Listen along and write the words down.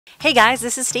Hey guys,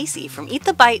 this is Stacy from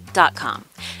eatthebite.com,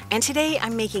 and today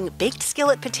I'm making baked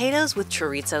skillet potatoes with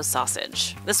chorizo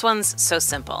sausage. This one's so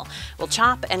simple. We'll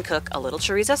chop and cook a little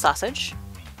chorizo sausage.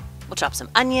 We'll chop some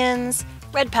onions,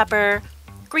 red pepper,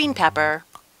 green pepper,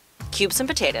 cube some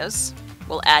potatoes.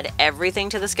 We'll add everything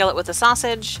to the skillet with the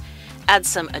sausage, add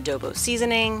some adobo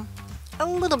seasoning, a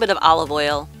little bit of olive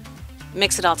oil,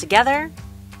 mix it all together,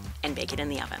 and bake it in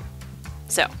the oven.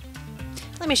 So,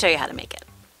 let me show you how to make it.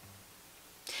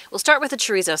 We'll start with the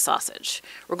chorizo sausage.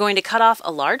 We're going to cut off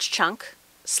a large chunk,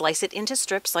 slice it into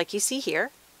strips like you see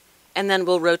here, and then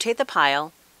we'll rotate the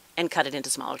pile and cut it into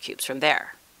smaller cubes from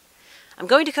there. I'm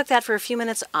going to cook that for a few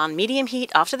minutes on medium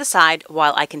heat off to the side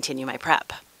while I continue my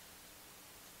prep.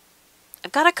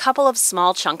 I've got a couple of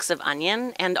small chunks of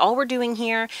onion, and all we're doing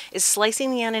here is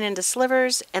slicing the onion into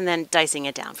slivers and then dicing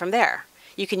it down from there.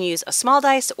 You can use a small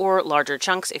dice or larger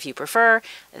chunks if you prefer.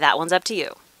 That one's up to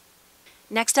you.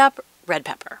 Next up, red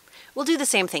pepper. We'll do the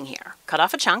same thing here. Cut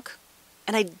off a chunk,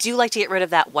 and I do like to get rid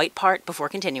of that white part before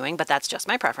continuing, but that's just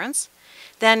my preference.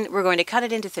 Then we're going to cut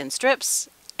it into thin strips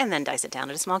and then dice it down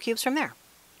into small cubes from there.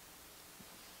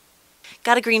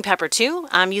 Got a green pepper too.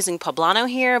 I'm using poblano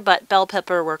here, but bell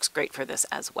pepper works great for this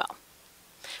as well.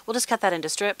 We'll just cut that into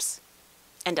strips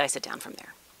and dice it down from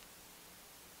there.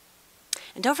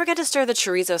 And don't forget to stir the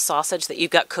chorizo sausage that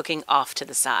you've got cooking off to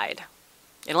the side.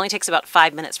 It only takes about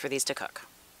 5 minutes for these to cook.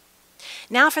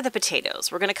 Now for the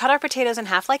potatoes. We're going to cut our potatoes in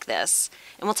half like this,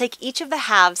 and we'll take each of the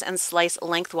halves and slice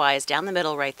lengthwise down the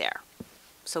middle right there.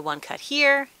 So one cut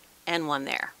here and one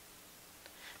there.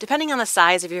 Depending on the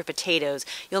size of your potatoes,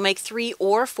 you'll make 3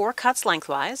 or 4 cuts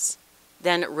lengthwise,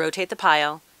 then rotate the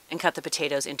pile and cut the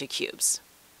potatoes into cubes.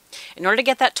 In order to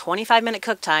get that 25-minute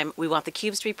cook time, we want the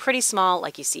cubes to be pretty small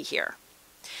like you see here.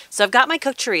 So I've got my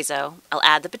cooked chorizo. I'll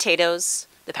add the potatoes,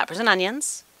 the peppers and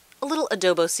onions, a little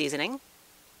adobo seasoning,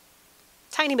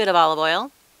 tiny bit of olive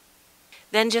oil,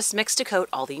 then just mix to coat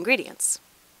all the ingredients.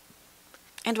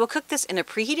 And we'll cook this in a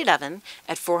preheated oven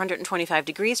at 425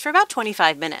 degrees for about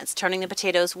 25 minutes, turning the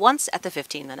potatoes once at the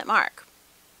 15-minute mark.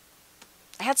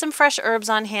 I had some fresh herbs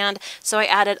on hand, so I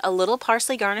added a little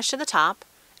parsley garnish to the top,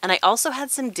 and I also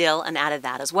had some dill and added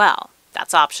that as well.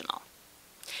 That's optional.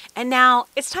 And now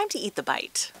it's time to eat the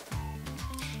bite.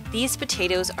 These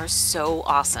potatoes are so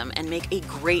awesome and make a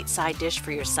great side dish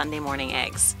for your Sunday morning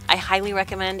eggs. I highly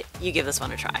recommend you give this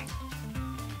one a try.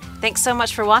 Thanks so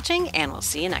much for watching, and we'll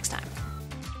see you next time.